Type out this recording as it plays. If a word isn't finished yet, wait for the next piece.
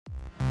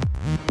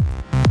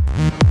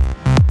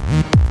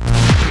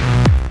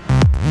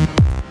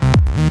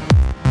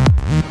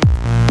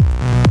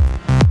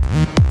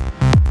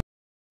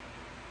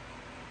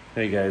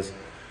Hey guys,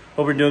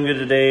 hope you're doing good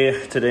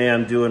today. Today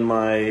I'm doing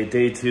my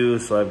day 2,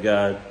 so I've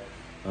got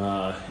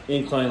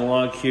incline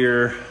log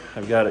here.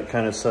 I've got it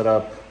kind of set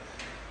up.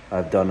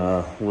 I've done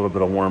a little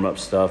bit of warm-up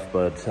stuff,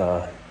 but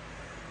I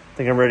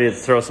think I'm ready to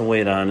throw some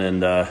weight on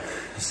and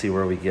see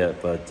where we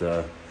get. But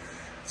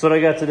that's what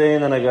I got today,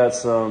 and then I got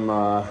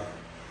some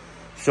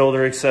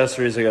shoulder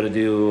accessories. I got to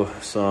do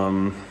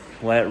some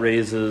lat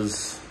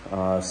raises,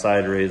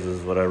 side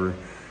raises, whatever,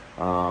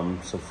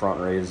 some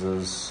front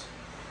raises.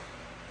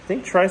 I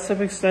think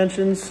tricep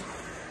extensions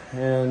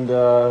and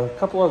a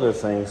couple other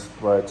things,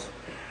 but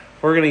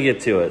we're gonna get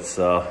to it.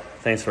 So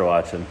thanks for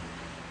watching.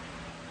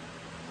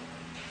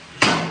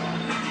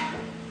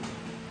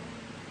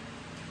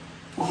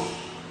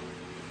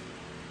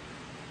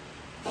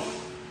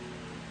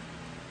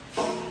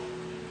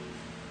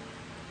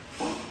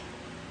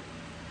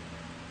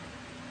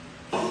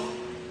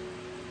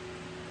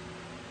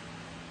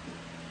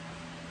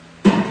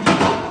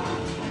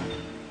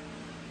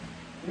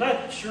 I'm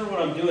not sure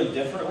what I'm doing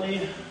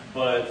differently,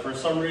 but for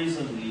some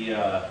reason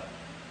the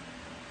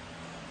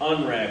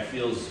unrack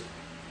feels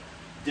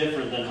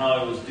different than how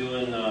I was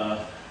doing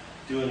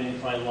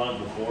incline log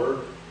before.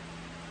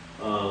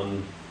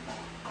 I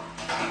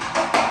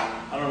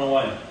don't know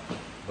why,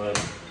 but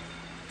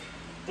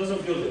it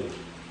doesn't feel good.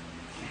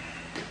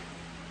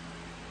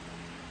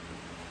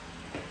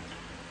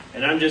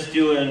 And I'm just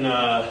doing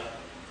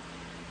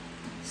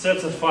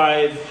sets of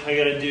 5. I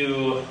gotta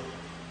do,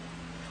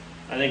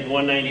 I think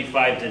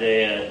 195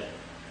 today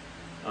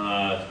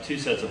at 2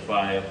 sets of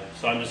 5.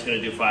 So I'm just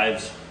gonna do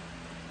 5s,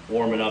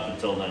 warm it up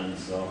until then.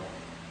 So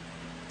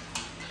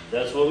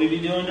that's what we be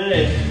doing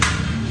today.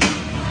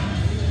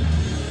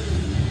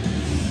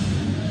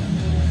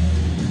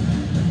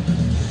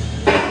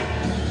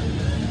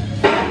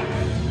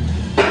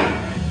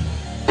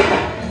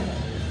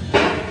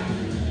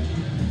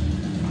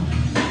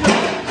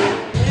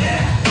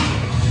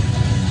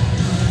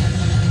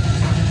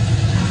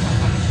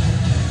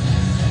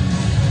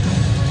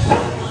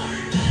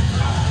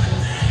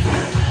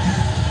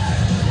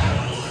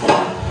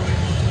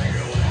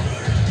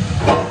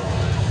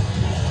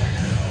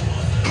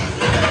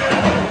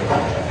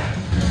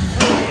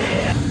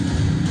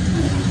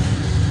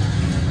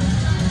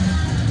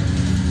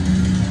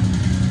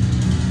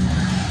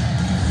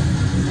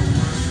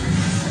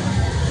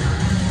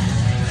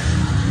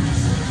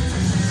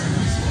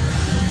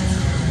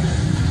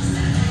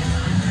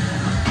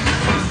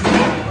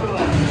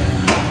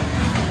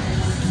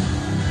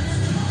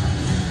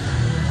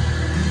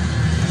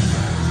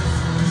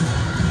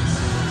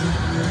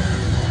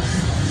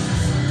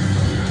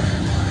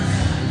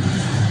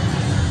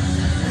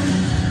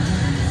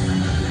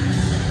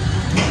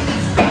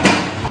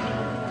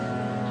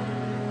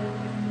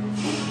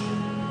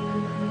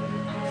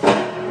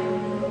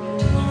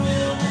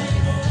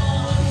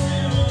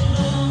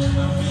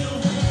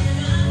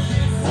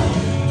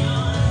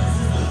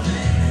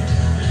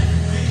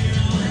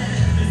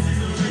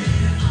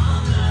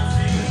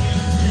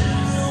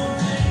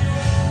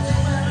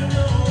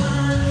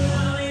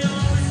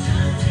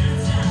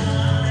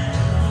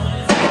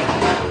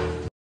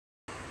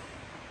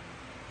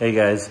 Hey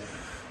guys,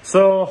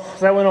 so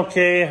that went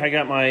okay. I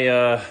got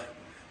my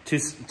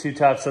two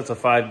top sets of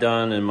 5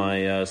 done and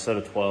my set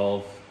of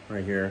 12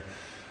 right here.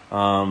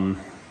 Not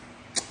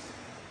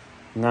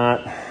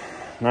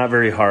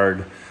very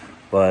hard,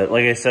 but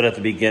like I said at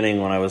the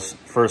beginning when I was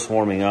first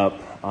warming up,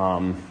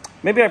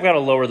 maybe I've got to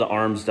lower the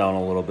arms down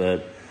a little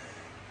bit,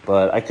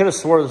 but I could have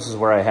swore this is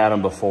where I had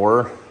them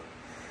before.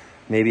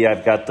 Maybe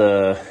I've got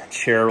the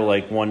chair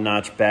like 1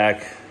 notch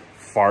back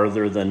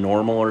farther than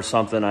normal or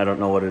something. I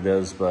don't know what it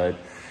is, but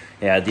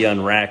yeah, the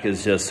unrack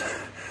is just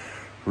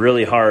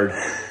really hard.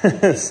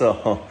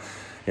 So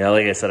yeah,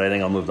 like I said, I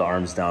think I'll move the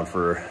arms down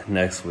for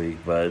next week.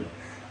 But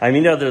I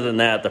mean, other than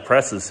that, the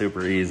press is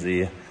super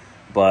easy.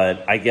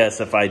 But I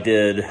guess if I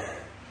did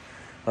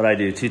what I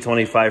do,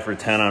 225 for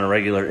 10 on a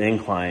regular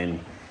incline,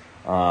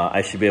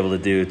 I should be able to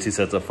do 2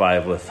 sets of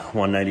 5 with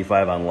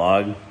 195 on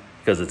log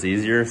because it's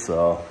easier.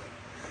 So,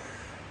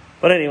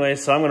 but anyway,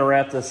 so I'm gonna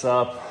wrap this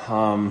up.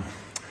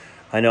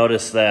 I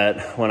noticed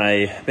that when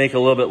I make a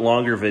little bit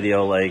longer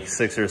video, like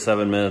 6 or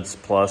 7 minutes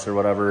plus or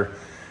whatever,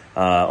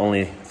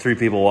 only 3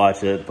 people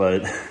watch it,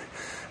 but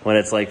when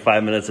it's like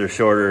 5 minutes or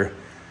shorter,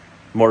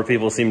 more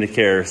people seem to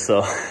care.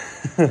 So,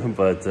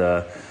 but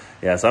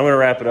yeah, so I'm gonna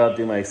wrap it up,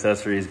 do my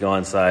accessories, go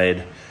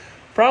inside,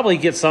 probably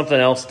get something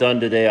else done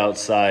today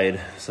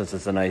outside since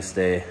it's a nice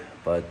day.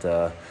 But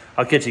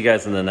I'll catch you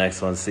guys in the next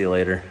one. See you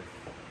later.